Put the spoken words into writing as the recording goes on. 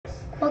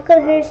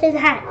welcome to Harrison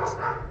Hacks.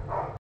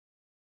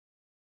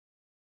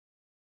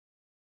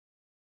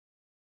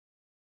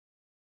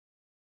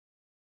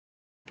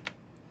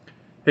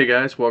 Hey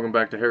guys, welcome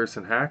back to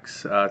Harrison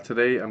Hacks.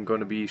 Today I'm going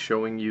to be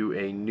showing you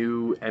a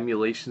new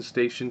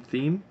EmulationStation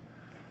theme.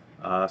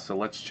 So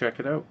let's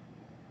check it out.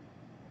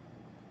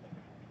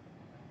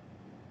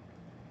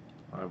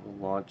 I will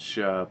launch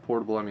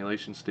Portable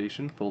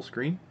EmulationStation full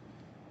screen.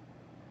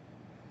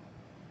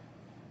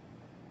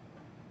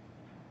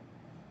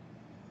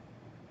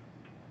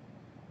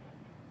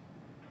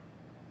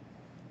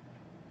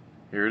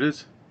 Here it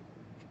is.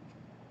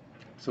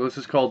 So this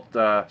is called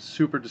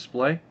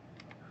SUPERDISPLAY.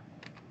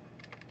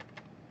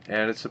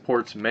 And it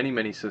supports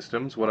many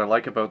systems. What I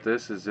like about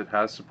this is it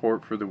has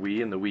support for the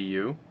Wii and the Wii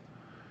U,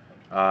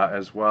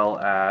 as well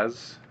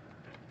as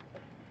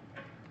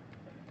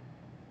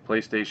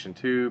PlayStation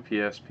 2,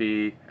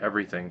 PSP,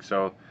 everything.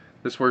 So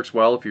this works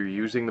well if you're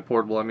using the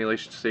portable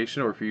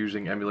EmulationStation or if you're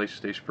using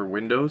EmulationStation for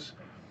Windows.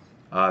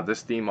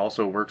 This theme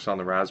also works on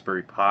the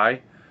Raspberry Pi,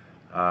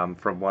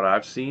 from what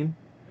I've seen.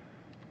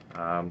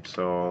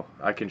 So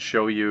I can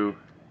show you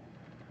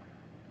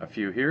a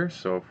few here.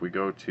 So if we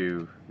go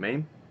to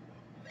main,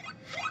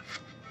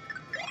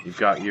 you've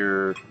got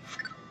your,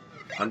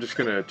 I'm just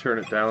going to turn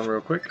it down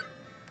real quick.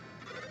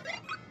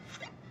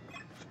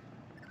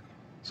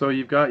 So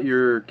you've got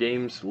your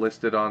games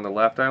listed on the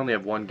left. I only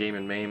have one game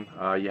in main.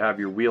 You have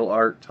your wheel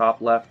art top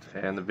left,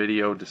 and the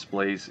video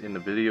displays in the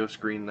video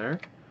screen there.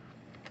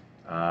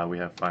 We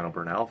have Final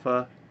Burn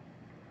Alpha.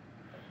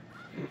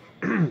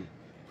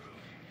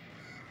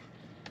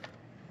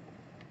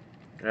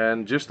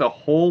 And just a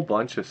whole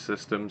bunch of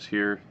systems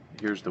here.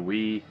 Here's the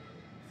Wii,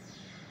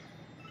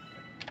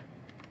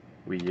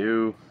 Wii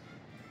U,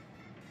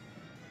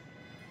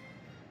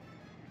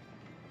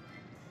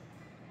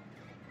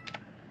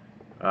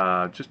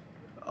 just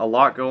a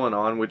lot going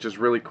on, which is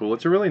really cool.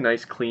 It's a really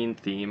nice clean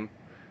theme,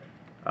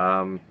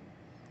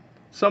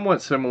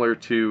 somewhat similar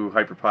to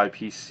HyperPie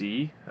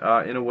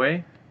PC in a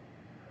way.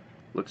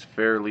 Looks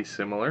fairly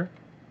similar.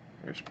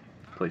 There's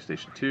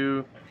PlayStation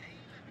 2,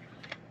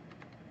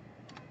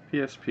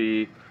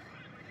 PSP,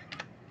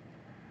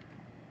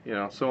 you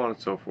know, so on and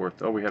so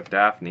forth. Oh, we have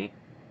Daphne.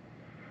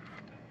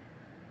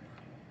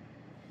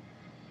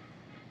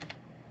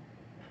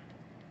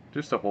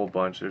 Just a whole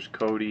bunch. There's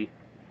Cody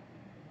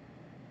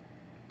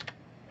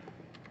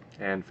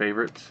and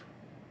favorites.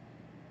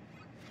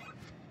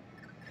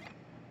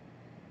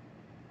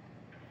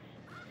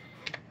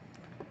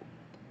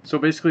 So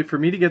basically, for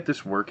me to get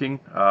this working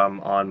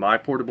on my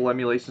portable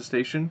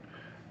EmulationStation,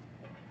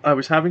 I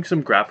was having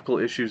some graphical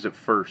issues at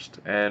first,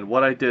 and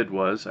what I did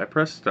was I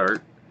pressed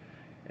start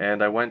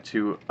and I went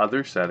to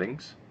other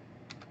settings,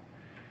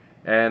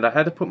 and I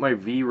had to put my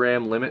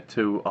VRAM limit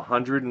to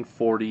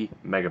 140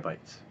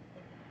 megabytes.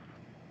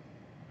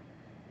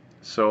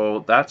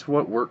 So that's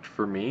what worked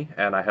for me,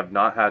 and I have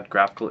not had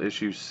graphical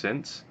issues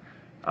since.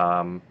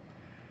 I'm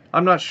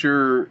not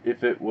sure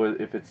if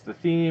it's the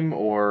theme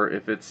or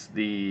if it's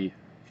the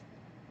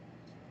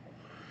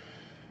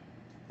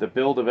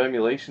build of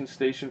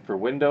EmulationStation for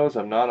Windows.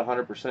 I'm not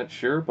 100%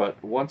 sure,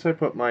 but once I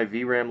put my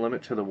VRAM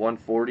limit to the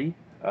 140,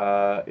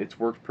 it's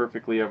worked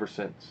perfectly ever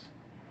since.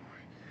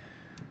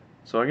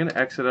 So I'm going to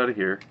exit out of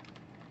here.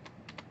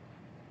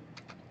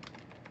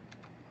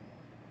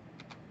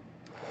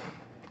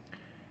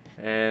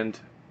 And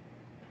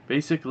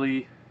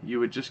basically, you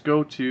would just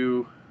go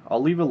to,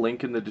 I'll leave a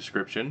link in the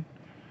description.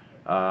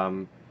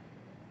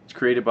 It's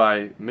created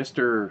by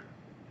Mr.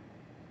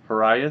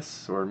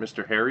 Harius, or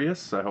Mr.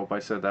 Harius, I hope I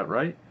said that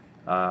right.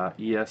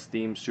 ES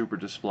Theme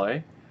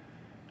SUPERDISPLAY.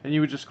 And you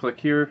would just click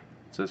here.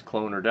 It says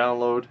clone or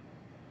download.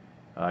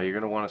 You're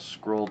going to want to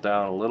scroll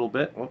down a little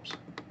bit. Whoops.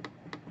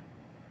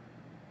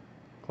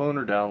 Clone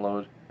or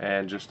download,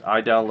 and just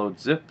I download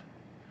zip.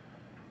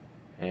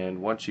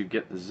 And once you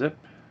get the zip,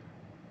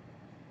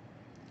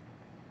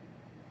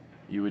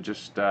 you would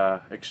just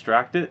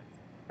extract it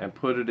and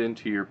put it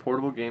into your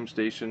portable game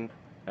station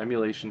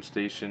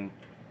EmulationStation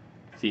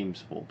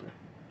themes folder.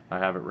 I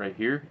have it right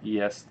here,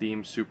 ES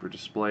Theme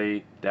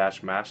SUPERDISPLAY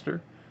 -master.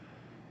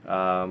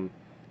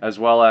 As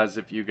well as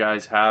if you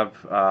guys have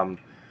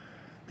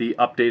the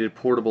updated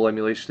portable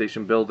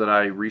EmulationStation build that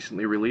I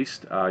recently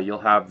released, you'll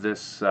have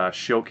this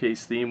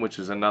showcase theme, which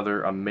is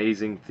another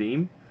amazing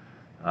theme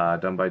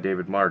done by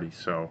David Marty.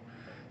 So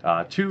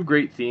two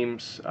great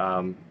themes,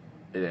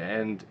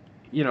 and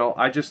you know,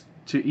 I just,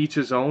 to each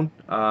his own.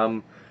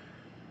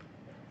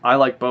 I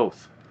like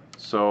both.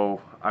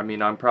 So I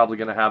mean, I'm probably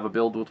going to have a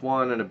build with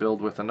one and a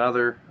build with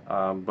another,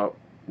 but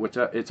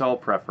it's all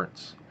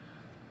preference.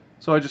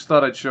 So I just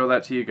thought I'd show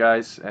that to you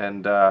guys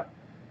and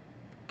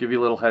give you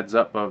a little heads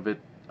up of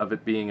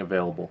it being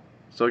available.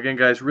 So again,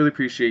 guys, really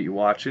appreciate you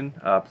watching.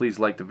 Please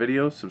like the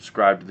video,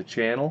 subscribe to the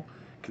channel,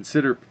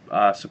 consider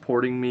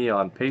supporting me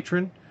on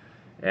Patreon,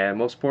 and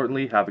most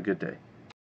importantly, have a good day.